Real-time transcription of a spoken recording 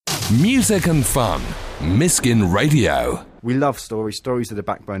Music and fun. Miskin Radio. We love stories. Stories are the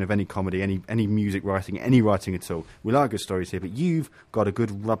backbone of any comedy, any music writing, any writing at all. We like good stories here, but you've got a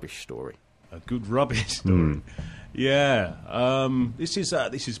good rubbish story. A good rubbish story. Yeah. This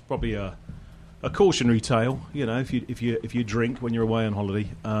is probably a cautionary tale. You know, if you drink when you're away on holiday.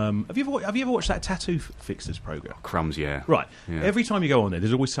 Have you ever watched that Tattoo Fixers program? Crumbs, yeah. Right. Yeah. Every time you go on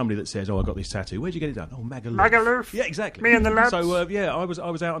there's always somebody that says, "Oh, I got this tattoo. Where'd you get it done?" "Oh, Magaluf." Magaluf. Yeah, exactly. Me and the lads. So yeah, I was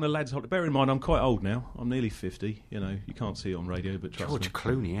out on a lads' holiday. Bear in mind, I'm quite old now. I'm nearly 50. You know, you can't see it on radio, but trust George me.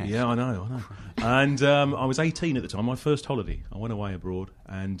 Clooney, yes. Yeah, I know. And I was 18 at the time. My first holiday. I went away abroad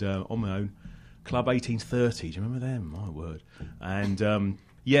and on my own. Club 1830. Do you remember them? My word. And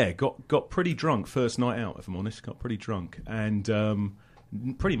yeah, got pretty drunk first night out. If I'm honest, got pretty drunk and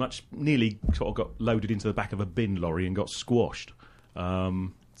pretty much nearly sort of got loaded into the back of a bin lorry and got squashed. Yeah,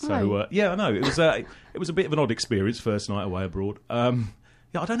 I know it was a bit of an odd experience first night away abroad. Yeah,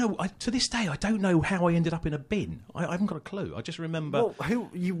 I don't know. To this day, I don't know how I ended up in a bin. I haven't got a clue. I just remember. Well,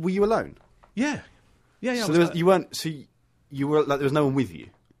 were you alone? Yeah. So you weren't. So you were like there was no one with you.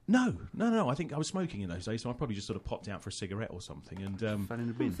 No. I think I was smoking in those days, so I probably just sort of popped out for a cigarette or something and Fell in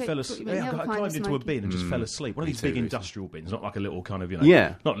a bin. I climbed into a bin and just fell asleep. One of these big industrial bins, not like a little kind of not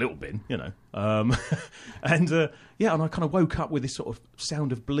a little bin, and yeah, and I kind of woke up with this sort of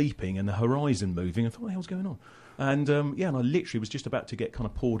sound of bleeping and the horizon moving. And thought, what the hell's going on? And and I literally was just about to get kind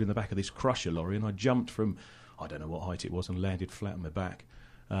of poured in the back of this crusher lorry, and I jumped from I don't know what height it was and landed flat on my back.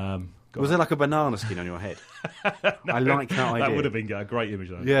 Was there like a banana skin on your head? No, I like that idea. That would have been a great image.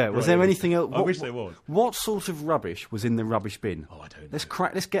 Though. Yeah. Was there anything else? I wish there was. What sort of rubbish was in the rubbish bin? Oh, I don't know.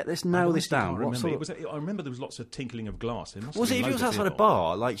 Let's nail this down. I remember there was lots of tinkling of glass. Was it if it was outside a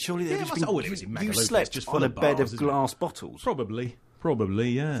bar? Like surely it was in Magaluf. You slept just on a bed of glass bottles. Probably,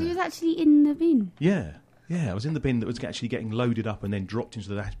 yeah. So he was actually in the bin? Yeah, I was in the bin that was actually getting loaded up and then dropped into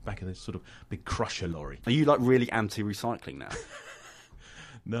the back of this sort of big crusher lorry. Are you like really anti-recycling now?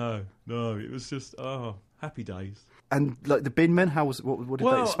 No, it was just happy days. And like the bin men, what did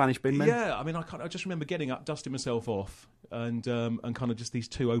they Spanish bin men? Yeah, I mean, I just remember getting up, dusting myself off, and kind of just these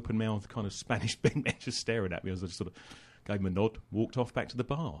two open-mouthed kind of Spanish bin men just staring at me as I just sort of gave them a nod, walked off back to the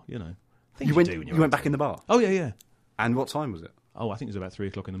bar. You know, you went back in the bar. Oh yeah. And what time was it? Oh, I think it was about 3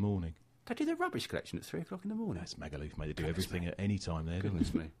 o'clock in the morning. They do their rubbish collection at 3 o'clock in the morning. That's Magaluf, mate. They do everything at any time there.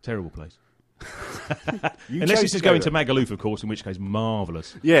 Goodness me, terrible place. Unless this is going to Magaluf, of course, in which case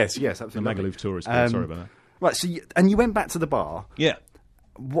marvellous. Yes, absolutely. The Magaluf tourist. Sorry about that. Right, so you went back to the bar. Yeah.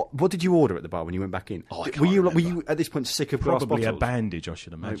 What did you order at the bar when you went back in? Oh, were you at this point sick of glass Probably bottles? a bandage, I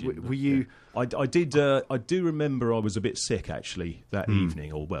should imagine. Were you? I did. I do remember I was a bit sick actually that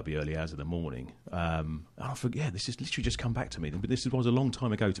evening, or the early hours of the morning. And I forget. This has literally just come back to me. But this was a long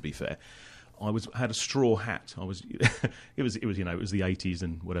time ago, to be fair. I had a straw hat. It was it was the 80s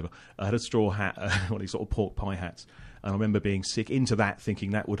and whatever. I had a straw hat, one of these sort of pork pie hats, and I remember being sick into that,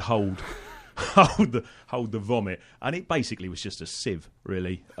 thinking that would hold the vomit, and it basically was just a sieve,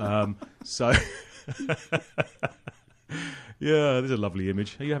 really. So yeah, there's a lovely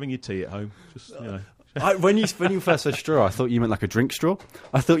image. Are you having your tea at home? Just When you first said straw, I thought you meant like a drink straw.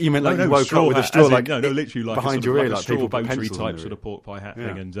 I thought you meant like you woke up with a straw literally like behind your ear, like a straw people boatery type sort of pork pie hat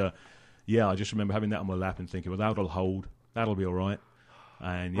thing, and. Yeah, I just remember having that on my lap and thinking, well, that'll hold. That'll be all right.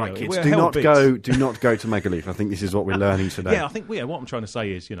 And right, kids, do not go to Magaluf. I think this is what we're learning today. Yeah, I think what I'm trying to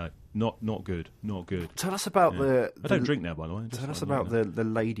say is, not good. Tell us about I don't drink now, by the way. Tell us about the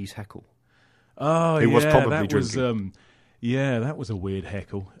ladies' heckle. Oh, who was probably drinking. That was a weird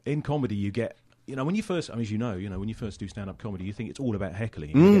heckle. In comedy, you get. When you first, when you first do stand-up comedy, you think it's all about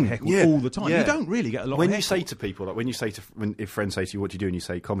heckling. You get heckled all the time. Yeah. You don't really get a lot of heckle. You say to people, if friends say to you, what do you do, and you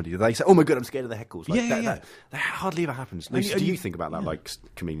say comedy, do they say, oh my God, I'm scared of the heckles? Like, that hardly ever happens. Lucy, do you think about that, like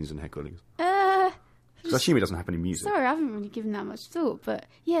comedians and heckling? I assume it doesn't happen in music. Sorry, I haven't really given that much thought. But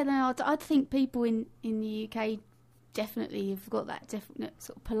yeah, no, I think people in the UK definitely have got that definite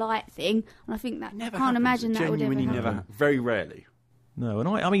sort of polite thing. And I think that never I can't happens. imagine that would ever happen. Never, very rarely. No, and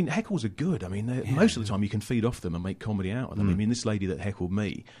I mean, heckles are good. I mean, most of the time you can feed off them and make comedy out of them. I mean, this lady that heckled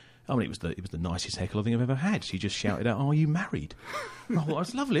me, it was the nicest heckle I think I've ever had. She just shouted out, "Oh, are you married?" Oh,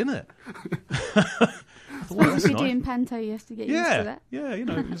 that's lovely, isn't it? What was you doing panto? You have to get used to that. Yeah, it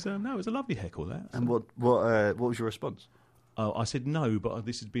was it was a lovely heckle. That. And what was your response? I said no, but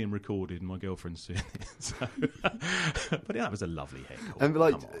this is being recorded, and my girlfriend's seeing it. So. But that was a lovely heckle. And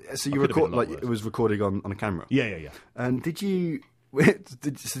so you record it was recording on a camera. Yeah. And did you?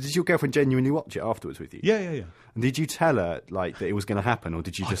 Did your girlfriend genuinely watch it afterwards with you? Yeah. And did you tell her that it was going to happen, or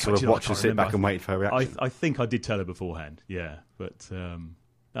did you just sort of watch and sit back and wait for her reaction? I think I did tell her beforehand. Yeah, but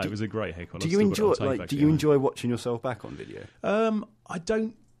it was a great heckle. Do you enjoy watching yourself back on video? I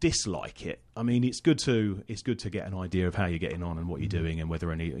don't dislike it. I mean, it's good to get an idea of how you're getting on and what you're doing, and whether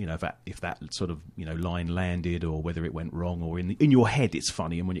any, if that sort of line landed, or whether it went wrong, or in your head it's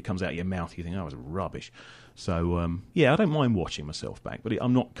funny, and when it comes out of your mouth you think, oh, it was rubbish. So I don't mind watching myself back, but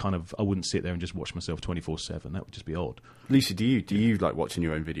I'm not I wouldn't sit there and just watch myself 24/7. That would just be odd. Lucy, do you like watching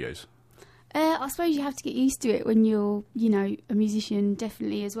your own videos? I suppose you have to get used to it when you're, a musician,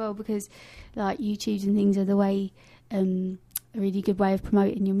 definitely as well, because like YouTubes and things are the way, a really good way of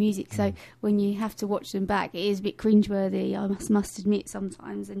promoting your music. So when you have to watch them back, it is a bit cringeworthy, I must admit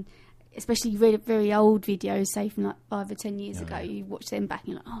sometimes, and especially very, very old videos, say from like 5 or 10 years ago, you watch them back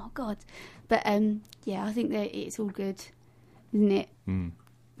and you're like, oh God. But I think that it's all good, isn't it? Mm.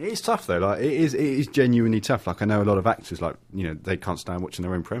 It is tough though. Like it is genuinely tough. Like I know a lot of actors, like they can't stand watching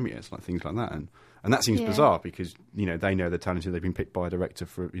their own premieres, like things like that, and that seems bizarre because they know they're talented. They've been picked by a director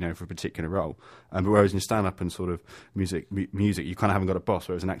for for a particular role. But whereas in stand up and sort of music, you kind of haven't got a boss.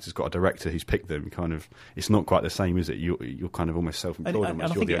 Whereas an actor's got a director who's picked them. It's not quite the same, is it? You're kind of almost self-employed. And I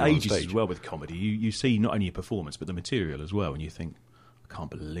think it ages as well with comedy. You see not only your performance but the material as well, and you think, I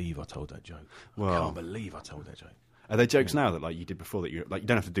can't believe I told that joke. I can't believe I told that joke. Are there jokes now that like you did before that you don't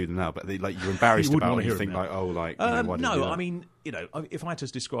have to do them now, but you're embarrassed about it? You think like, oh, like why did you do that? I mean, if I had to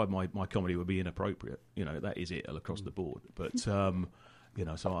describe my comedy, it would be inappropriate. That is it across the board. But so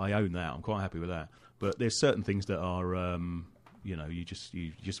I own that. I'm quite happy with that. But there's certain things that are you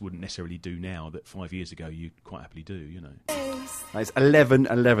just wouldn't necessarily do now that 5 years ago you'd quite happily do. It's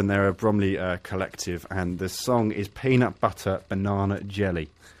 11:11. They're a Bromley collective, and the song is Peanut Butter Banana Jelly.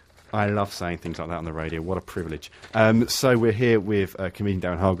 I love saying things like that on the radio. What a privilege. So we're here with comedian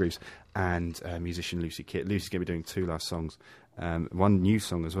Darron Hargreaves and musician Lucy Kitt. Lucy's going to be doing 2 last songs, one new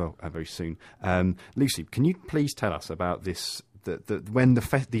song as well very soon. Lucy, can you please tell us about this? When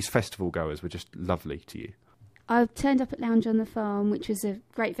these festival goers were just lovely to you? I turned up at Lounge on the Farm, which was a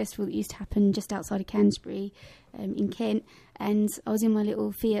great festival that used to happen just outside of Canterbury in Kent, and I was in my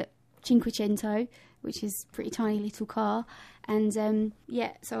little Fiat Cinquecento, which is a pretty tiny little car, and so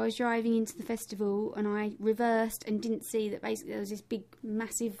I was driving into the festival and I reversed and didn't see that basically there was this big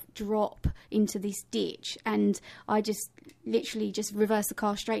massive drop into this ditch, and I just literally just reversed the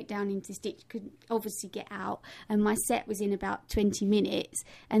car straight down into this ditch, couldn't obviously get out, and my set was in about 20 minutes,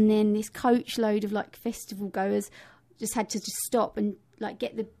 and then this coach load of like festival goers just had to stop and like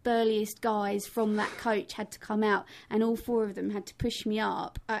get the burliest guys from that coach had to come out, and all 4 of them had to push me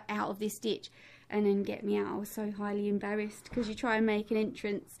up out of this ditch and then get me out. I was so highly embarrassed because you try and make an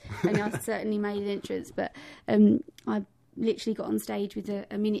entrance, and I certainly made an entrance, but I literally got on stage with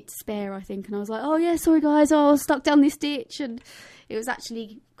a minute to spare, I think, and I was like, oh yeah, sorry guys, I was stuck down this ditch, and it was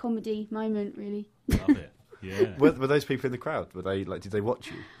actually a comedy moment, really. Love it. Yeah. Were those people in the crowd? Were they did they watch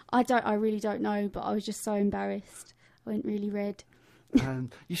you? I really don't know, but I was just so embarrassed. I went really red.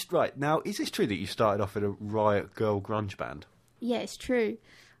 Right now, is this true that you started off in a riot girl grunge band? Yeah, it's true.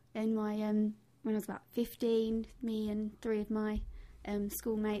 In my when I was about 15, me and 3 of my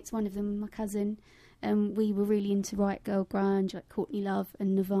schoolmates, one of them my cousin, we were really into riot girl grunge, like Courtney Love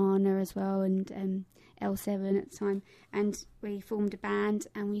and Nirvana as well, and L7 at the time, and we formed a band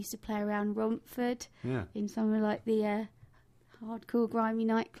and we used to play around Romford in some of like the hardcore grimy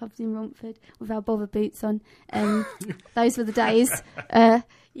nightclubs in Romford with our bother boots on. Those were the days.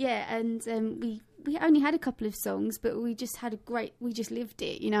 We only had a couple of songs, but we just had we just lived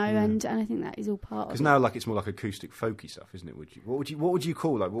it, and I think that is all part of it. Because now, like, it's more like acoustic folky stuff, isn't it? What would you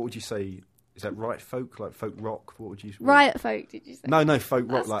call, like, what would you say? Is that riot folk, like folk rock? What would you? Riot folk? Did you say? No, folk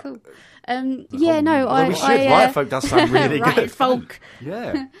rock. That's like, cool. Riot folk does sound really good. Riot folk.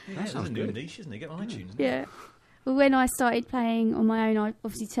 Yeah, that's a new niche, isn't it? Get on iTunes. Yeah. Well, when I started playing on my own, I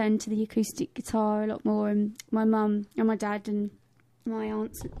obviously turned to the acoustic guitar a lot more, and my mum and my dad and my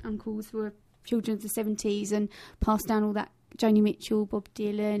aunts and uncles were children of the 70s and passed down all that Joni Mitchell, Bob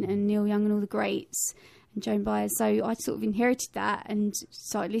Dylan and Neil Young and all the greats and Joan Baez. So I sort of inherited that and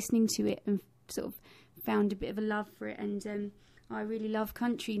started listening to it and sort of found a bit of a love for it, and I really love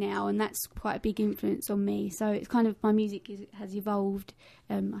country now, and that's quite a big influence on me. So it's kind of, my music has evolved,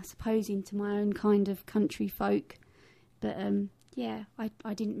 I suppose, into my own kind of country folk. But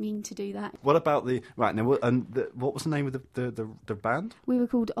I didn't mean to do that. What about what was the name of the band? We were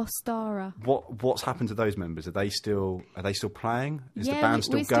called Ostara. What's happened to those members? Are they still playing? Is the band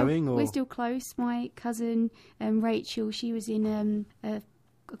still going? We're still close. My cousin Rachel, she was in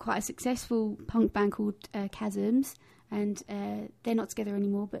quite a successful punk band called Chasms. and they're not together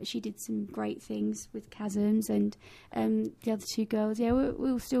anymore, but she did some great things with Chasms, and the other two girls, we're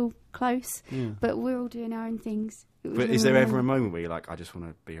all still close, but we're all doing our own things. But is there ever a moment where you're like, I just want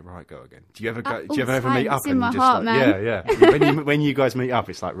to be a riot girl again? Do you ever go? Do you ever meet up? It's in my heart, man. Yeah. when you guys meet up,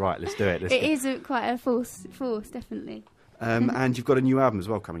 it's like, right, let's do it. It is quite a force, definitely. And you've got a new album as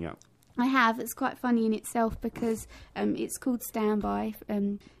well coming out. I have. It's quite funny in itself because it's called Standby.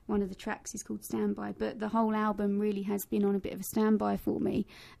 One of the tracks is called Standby, but the whole album really has been on a bit of a standby for me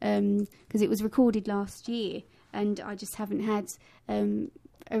because it was recorded last year, and I just haven't had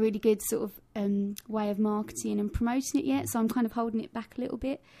a really good sort of way of marketing and promoting it yet, so I'm kind of holding it back a little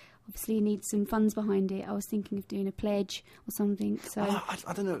bit. Obviously, you need some funds behind it. I was thinking of doing a pledge or something. So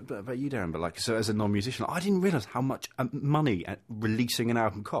I don't know about you, Darren, but so as a non-musician, I didn't realise how much money releasing an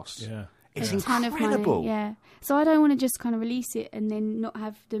album costs. Yeah. It's a ton of money, yeah. So I don't want to just kind of release it and then not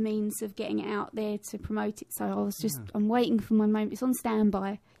have the means of getting it out there to promote it. So I'm waiting for my moment. It's on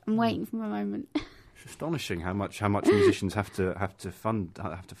standby. I'm waiting for my moment. It's astonishing how much musicians have to fund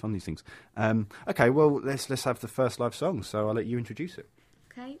these things. Okay, well let's have the first live song. So I'll let you introduce it.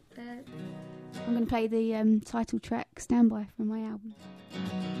 Okay, I'm going to play the title track "Standby" from my album.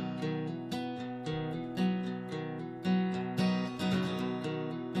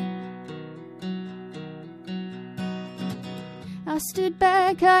 I stood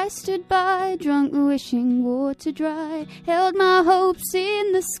back, I stood by, drunk wishing water dry, held my hopes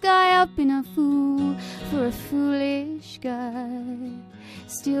in the sky, up in a fool for a foolish guy.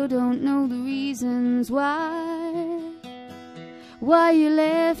 Still don't know the reasons why you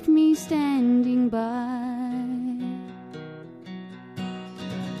left me standing by.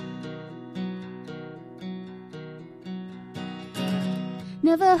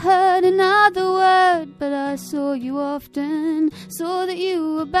 Never heard another word, but I saw you often, saw that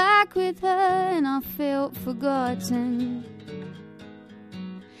you were back with her, and I felt forgotten.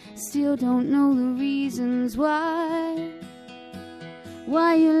 Still don't know the reasons why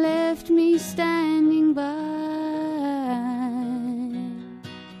you left me standing by.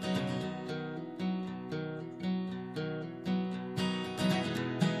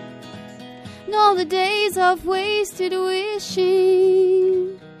 And all the days I've wasted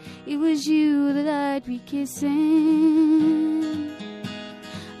wishing it was you that I'd be kissing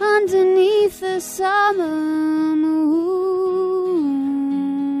underneath the summer moon.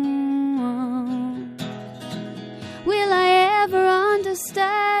 Will I ever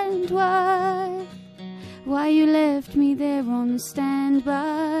understand why you left me there on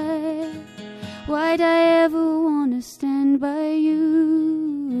standby? Why'd I ever want to stand by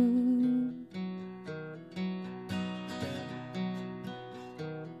you?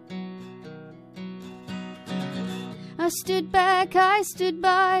 I stood back, I stood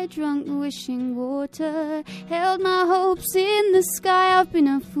by, drunk wishing water, held my hopes in the sky, up in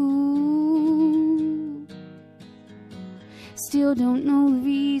a fool. Still don't know the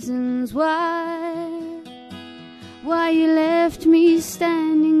reasons why you left me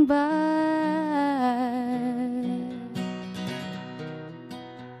standing by.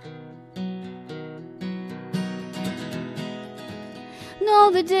 And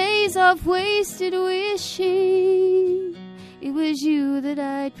all the days I've wasted wishing it was you that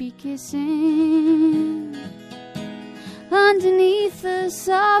I'd be kissing underneath the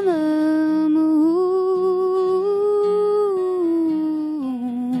summer moon.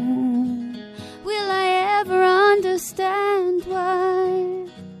 Will I ever understand why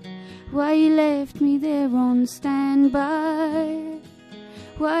you left me there on standby?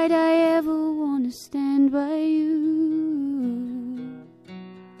 Why'd I ever want to stand by you?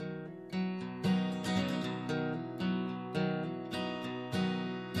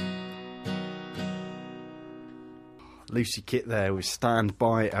 Lucy Kitt there with Stand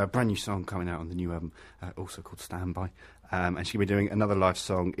By, a brand new song coming out on the new album, also called Stand By. And she's going to be doing another live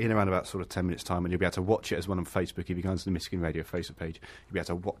song in around about sort of 10 minutes' time, and you'll be able to watch it as well on Facebook. If you go onto the Michigan Radio Facebook page, you'll be able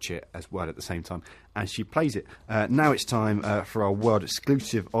to watch it as well at the same time. And she plays it. Now it's time for our world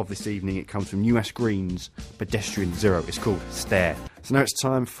exclusive of this evening. It comes from US Green's Pedestrian Zero. It's called Stare. So now it's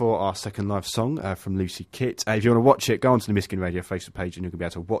time for our second live song from Lucy Kitt. If you want to watch it, go onto the Michigan Radio Facebook page, and you'll be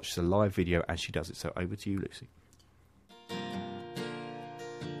able to watch the live video as she does it. So over to you, Lucy.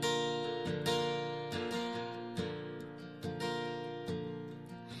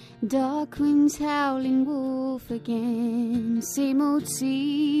 Dark winds howling wolf again, same old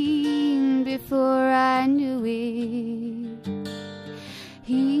scene before I knew it.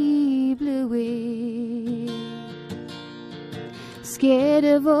 He blew it. Scared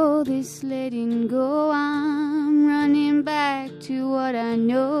of all this letting go, I'm running back to what I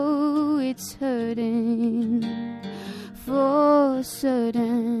know, it's hurting. for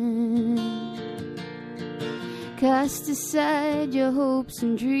certain. Cast aside your hopes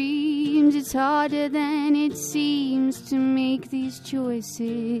and dreams. It's harder than it seems to make these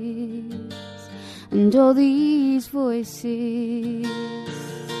choices. And all these voices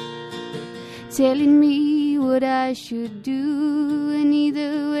telling me what I should do. And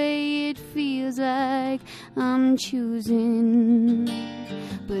either way it feels like I'm choosing,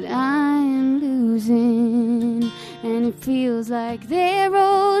 but I am losing. And it feels like they're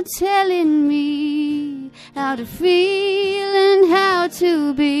all telling me how to feel and how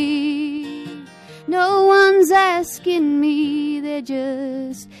to be. No one's asking me, they're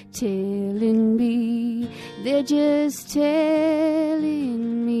just telling me. They're just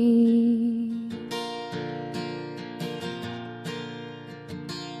telling me.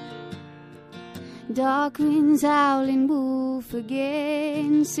 Dark winds howling, wolf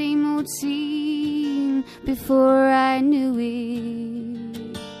again. Same old scene before I knew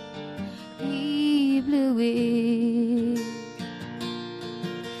it. He blew it.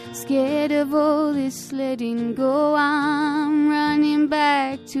 Scared of all this letting go, I'm running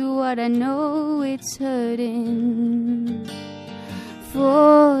back to what I know. It's hurting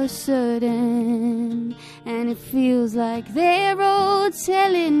for certain. And it feels like they're all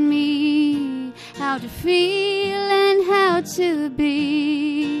telling me how to feel and how to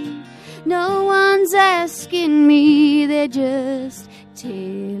be. No one's asking me, they're just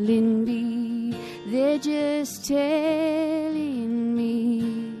telling me. They're just telling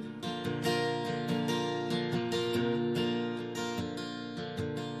me.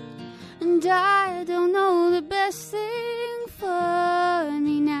 And I don't know the best thing for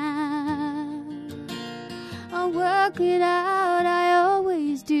me now. I'll work it out, I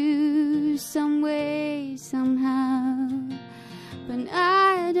always do, some way, somehow. But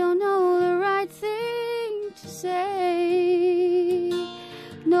I don't know the right thing to say.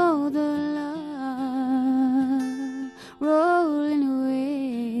 No, the love rolling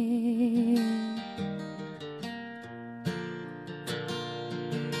away.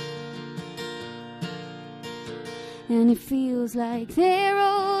 And it feels like they're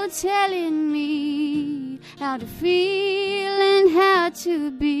all telling me how to feel and how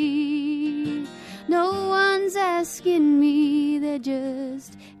to be. No one's asking me, they're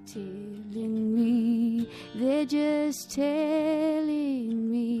just telling me. They're just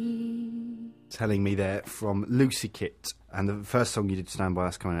telling me. Telling Me there from Lucy Kitt. And the first song you did, Stand By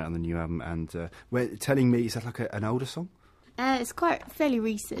Us, coming out on the new album. And Telling Me, is that like an older song? It's quite fairly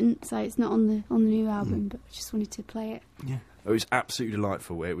recent, so it's not on the new album, but I just wanted to play it. Yeah. It was absolutely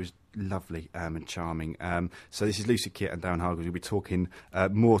delightful. It was lovely and charming. So this is Lucy Kitt and Darron Hargreaves. We'll be talking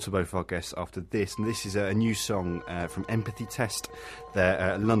more to both our guests after this. And this is a new song from Empathy Test,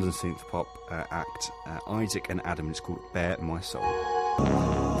 their London synth pop act, Isaac and Adam. It's called Bare My Soul.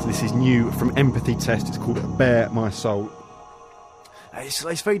 So this is new from Empathy Test. It's called Bare My Soul.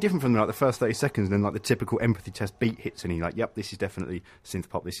 It's very different from like the first 30 seconds, and then like the typical Empathy Test beat hits, and you're like, yep, this is definitely synth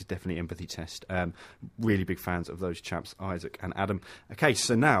pop, this is definitely Empathy Test. Really big fans of those chaps, Isaac and Adam. Okay,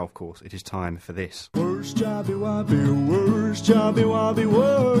 so now, of course, it is time for this. Worst jobby wobby, worst jobby wobby,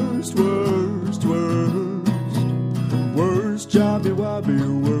 worst, worst, worst. Worst jobby wobby,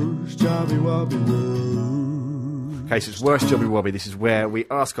 worst jobby wobby, worst. Okay, so it's Worst Jobby Wobby. This is where we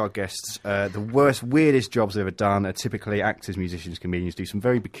ask our guests the worst, weirdest jobs they've ever done. Typically actors, musicians, comedians do some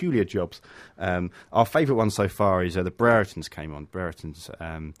very peculiar jobs. Our favourite one so far is the Brereton's came on. Brereton's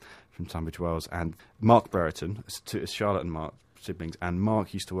from Tunbridge Wells. And Mark Brereton, Charlotte and Mark, siblings, and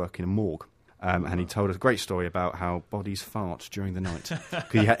Mark used to work in a morgue. And he told us a great story about how bodies fart during the night.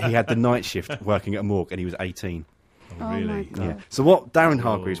 He had the night shift working at a morgue, and he was 18. Oh, really? Yeah. So what, Darron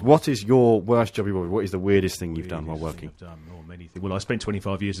Hargreaves, what is your worst jobby wobby? What is the weirdest thing you've done while working? I've done many things. Well, I spent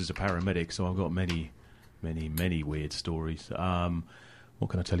 25 years as a paramedic, so I've got many weird stories. What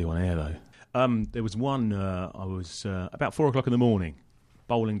can I tell you on air, though? There was one, I was about 4 o'clock in the morning,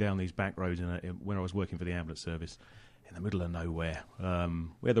 bowling down these back roads when I was working for the ambulance service in the middle of nowhere,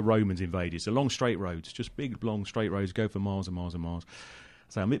 where the Romans invaded. So long straight roads, just big, long straight roads, go for miles and miles and miles.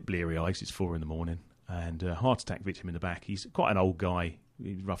 So I'm a bit bleary-eyed, it's 4 in the morning. And heart attack victim in the back. He's quite an old guy,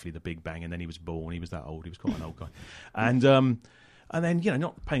 roughly the Big Bang, and then he was born. He was that old. He was quite an old guy. And then,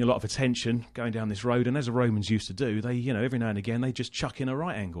 not paying a lot of attention, going down this road. And as the Romans used to do, they, every now and again, they just chuck in a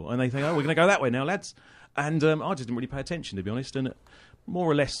right angle. And they think, oh, we're going to go that way now, lads. And I just didn't really pay attention, to be honest. And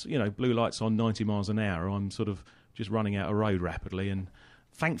more or less, blue lights on 90 miles an hour, I'm sort of just running out of road rapidly. And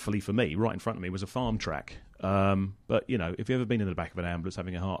thankfully for me, right in front of me was a farm track. But, you know, if you've ever been in the back of an ambulance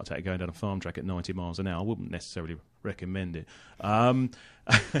having a heart attack going down a farm track at 90 miles an hour, I wouldn't necessarily recommend it. And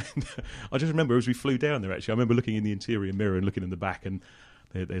I just remember as we flew down there, actually, I remember looking in the interior mirror and looking in the back, and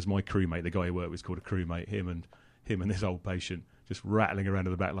there's my crewmate, the guy who worked with, called a crewmate, him and this old patient just rattling around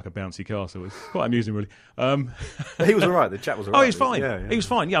in the back like a bouncy castle. It was quite amusing, really. He was all right. The chap was all right. Oh, he was fine. Yeah. He was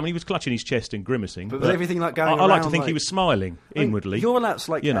fine. Yeah, I mean, he was clutching his chest and grimacing. But was everything like going I around? like to think he was smiling inwardly. You're allowed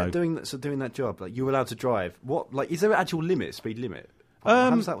to, like, doing that job. Like, you're allowed to drive. What? Like, is there an actual speed limit?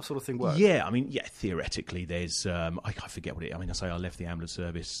 How does that sort of thing work? Yeah, I mean, theoretically, there's. I forget what it. I mean, I left the ambulance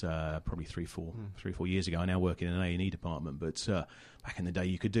service probably 3-4 years ago. I now work in an A&E department, but back in the day,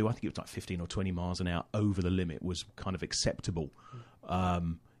 you could do. I think it was like 15 or 20 miles an hour over the limit was kind of acceptable.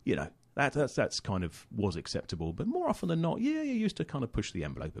 You know, that's kind of was acceptable, but more often than not, you used to kind of push the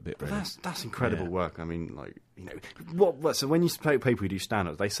envelope a bit. Really. That's incredible work. I mean, like, you know, what? So when you say people who do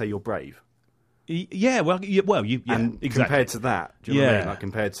stand-ups, they say you're brave. Yeah, well, exactly. Compared to that, do you know what I mean? Like,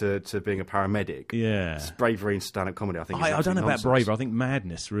 compared to being a paramedic, it's bravery in stand-up comedy, I think. I don't know about bravery. I think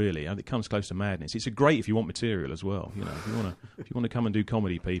madness, really. It comes close to madness. It's great if you want material as well. You know, if you want to come and do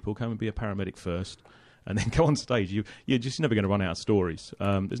comedy, people come and be a paramedic first, and then go on stage. You're just never going to run out of stories.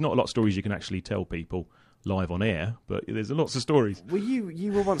 There's not a lot of stories you can actually tell people live on air, but there's lots of stories. Well,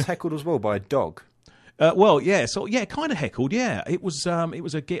 you were once heckled as well by a dog. Kind of heckled. Yeah, it was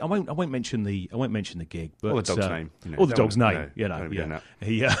a gig. I won't mention the gig, but or the dog's name. You know, or the dog's name.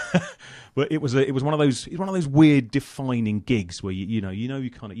 But it was one of those weird defining gigs where you know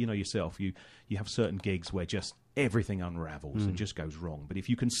yourself. You have certain gigs where just everything unravels and just goes wrong. But if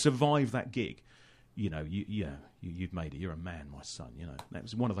you can survive that gig, you know, you've made it. You're a man, my son. You know, that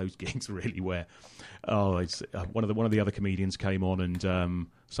was one of those gigs really where, one of the other comedians came on and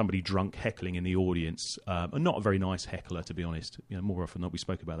somebody drunk heckling in the audience, and not a very nice heckler, to be honest. You know, more often than not, we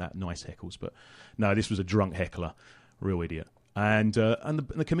spoke about that, nice heckles, but no, this was a drunk heckler, real idiot. And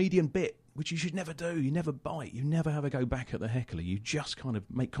the comedian bit, which you should never do. You never bite. You never have a go back at the heckler. You just kind of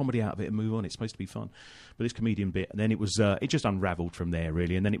make comedy out of it and move on. It's supposed to be fun. But this comedian bit, and then it just unravelled from there,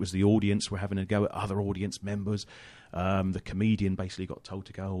 really. And then it was the audience were having a go at other audience members. The comedian basically got told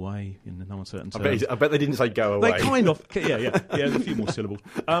to go away in no uncertain terms. I bet they didn't say go away. They kind of, yeah, a few more syllables.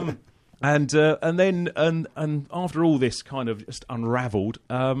 And then after all this kind of just unravelled,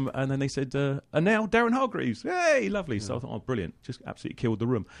 and then they said, and now Darron Hargreaves, hey, lovely. So I thought, oh, brilliant, just absolutely killed the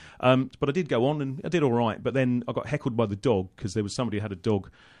room. But I did go on and I did all right. But then I got heckled by the dog because there was somebody who had a dog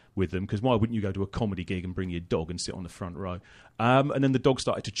with them. Because why wouldn't you go to a comedy gig and bring your dog and sit on the front row? And then the dog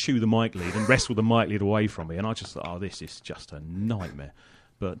started to chew the mic lead and wrestle the mic lead away from me. And I just thought, oh, this is just a nightmare.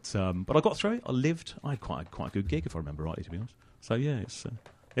 But I got through it. I lived. I had quite a good gig, if I remember rightly, to be honest. So yeah,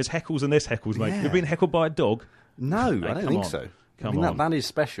 there's heckles and there's heckles, mate. Yeah. You've been heckled by a dog? No, I don't think so. That is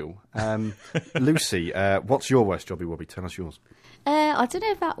special. Lucy, what's your worst jobby wobby? Tell us yours. I don't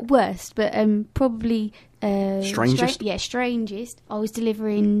know about worst, but probably... strangest? Strangest. I was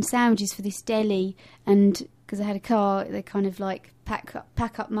delivering sandwiches for this deli, and because I had a car, they kind of like pack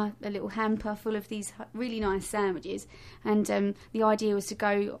up a little hamper full of these really nice sandwiches, and the idea was to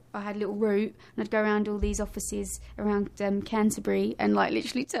go. I had a little route, and I'd go around all these offices around Canterbury, and like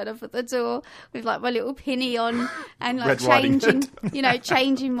literally turn up at the door with like my little pinny on, and like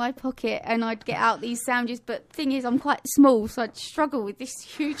change in my pocket, and I'd get out these sandwiches. But the thing is, I'm quite small, so I'd struggle with this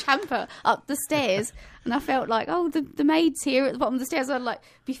huge hamper up the stairs. And I felt like, the maid's here at the bottom of the stairs. I'd like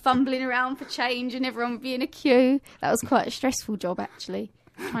be fumbling around for change, and everyone would be in a queue. That was quite a stressful job, actually,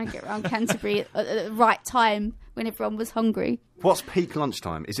 trying to get around Canterbury at the right time when everyone was hungry. What's peak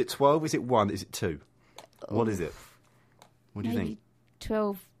lunchtime? Is it 12? Is it 1? Is it 2? What is it? What do you think?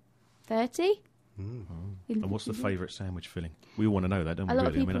 12:30. And what's the favourite sandwich filling? We all want to know that, don't we? A lot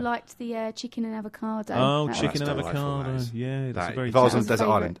of people liked the chicken and avocado. Oh, chicken and avocado. Yeah, that's very. If I was on Desert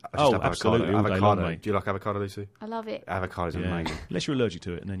Island, I'd just have absolutely. Avocado. Do you like avocado, Lucy? I love it. Avocado's amazing. Unless you're allergic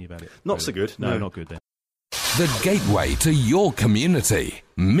to it, and then you've had it. Not so good. No, not good then. The gateway to your community.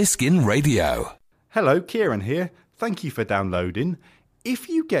 Miskin Radio. Hello, Kieran here. Thank you for downloading. If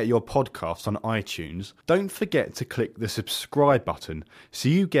you get your podcasts on iTunes, don't forget to click the subscribe button so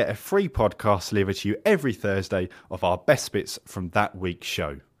you get a free podcast delivered to you every Thursday of our best bits from that week's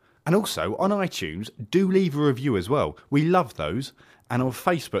show. And also, on iTunes, do leave a review as well. We love those. And on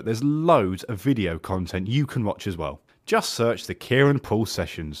Facebook, there's loads of video content you can watch as well. Just search the Kieran Paul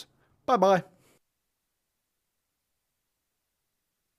Sessions. Bye-bye.